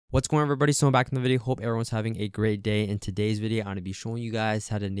What's going on, everybody? So I'm back in the video. Hope everyone's having a great day. In today's video, I'm going to be showing you guys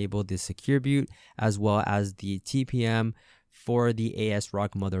how to enable the secure boot as well as the TPM for the ASRock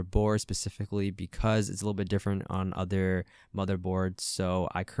motherboard, specifically because it's a little bit different on other motherboards. So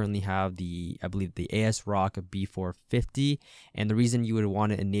I currently have I believe the ASRock B450, and the reason you would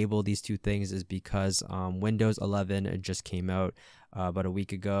want to enable these two things is because Windows 11 just came out about a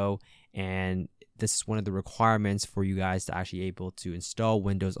week ago, and this is one of the requirements for you guys to actually able to install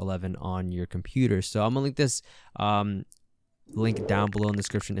Windows 11 on your computer. So I'm gonna link this link down below in the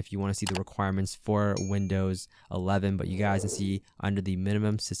description if you want to see the requirements for Windows 11. But you guys can see under the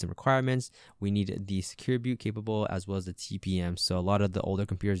minimum system requirements, we need the secure boot capable as well as the TPM. So a lot of the older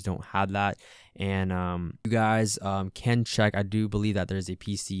computers don't have that, and you guys can check. I do believe that there's a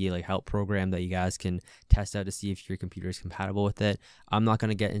PC help program that you guys can test out to see if your computer is compatible with it. I'm not going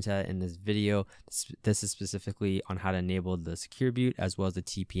to get into that in this video. This is specifically on how to enable the secure boot as well as the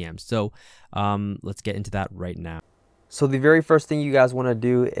TPM. So let's get into that right now. So the very first thing you guys want to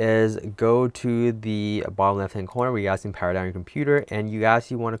do is go to the bottom left hand corner where you guys can power down your computer, and you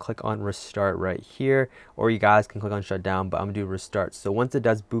want to click on restart right here, or you guys can click on shutdown, but I'm gonna do restart. So once it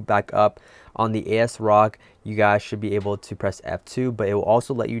does boot back up on the ASRock, you guys should be able to press F2, but it will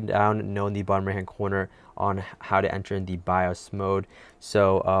also let you know in the bottom right hand corner on how to enter in the BIOS mode.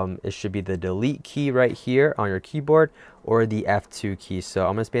 So it should be the delete key right here on your keyboard or the F2 key. So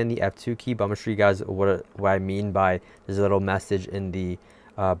I'm gonna spam the F2 key, but I'm gonna show you guys what I mean by there's a little message in the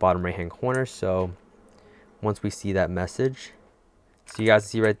bottom right hand corner. So once we see that message, so you guys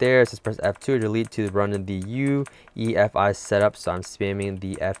see right there, it says press F2 to delete to run in the UEFI setup. So I'm spamming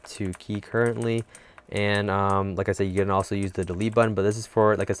the F2 key currently. And like I said, you can also use the delete button, but this is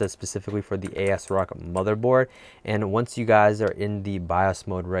for, like I said, specifically for the ASRock motherboard. And once you guys are in the BIOS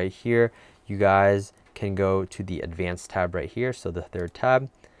mode right here, you guys can go to the advanced tab right here, so the third tab.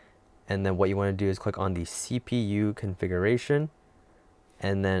 And then what you want to do is click on the CPU configuration.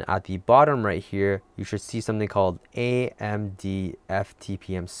 And then at the bottom right here, you should see something called AMD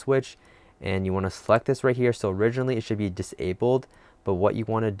FTPM switch. And you want to select this right here. So originally it should be disabled, but what you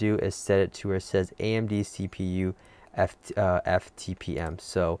want to do is set it to where it says AMD CPU FTPM.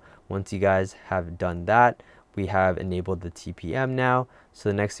 So once you guys have done that, we have enabled the TPM now. So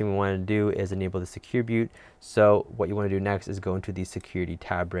the next thing we want to do is enable the secure boot. So what you want to do next is go into the security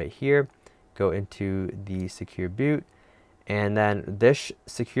tab right here, go into the secure boot, and then this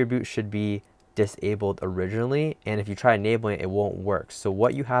secure boot should be disabled originally, and if you try enabling it, it won't work. So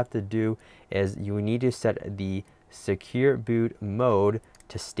what you have to do is you need to set the secure boot mode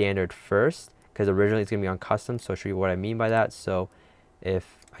to standard first, because originally it's going to be on custom. So I'll show you what I mean by that. So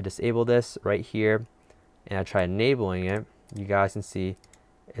if I disable this right here and I try enabling it, you guys can see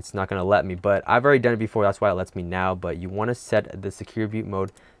it's not going to let me, but I've already done it before, that's why it lets me now. But you want to set the secure boot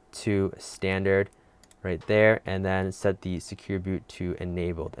mode to standard right there, and then set the secure boot to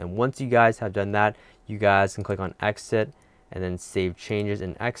enabled. And once you guys have done that, you guys can click on exit and then save changes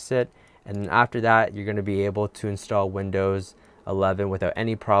and exit. And then after that, you're going to be able to install Windows 11 without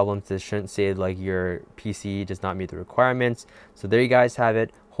any problems. This shouldn't say your PC does not meet the requirements. So there you guys have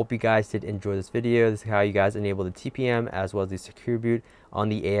it. Hope you guys did enjoy this video. This is how you guys enable the TPM as well as the secure boot on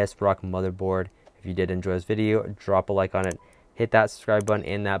the ASRock motherboard. If you did enjoy this video, drop a like on it, hit that subscribe button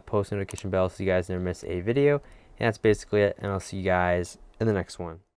and that post notification bell so you guys never miss a video. And that's basically it, and I'll see you guys in the next one.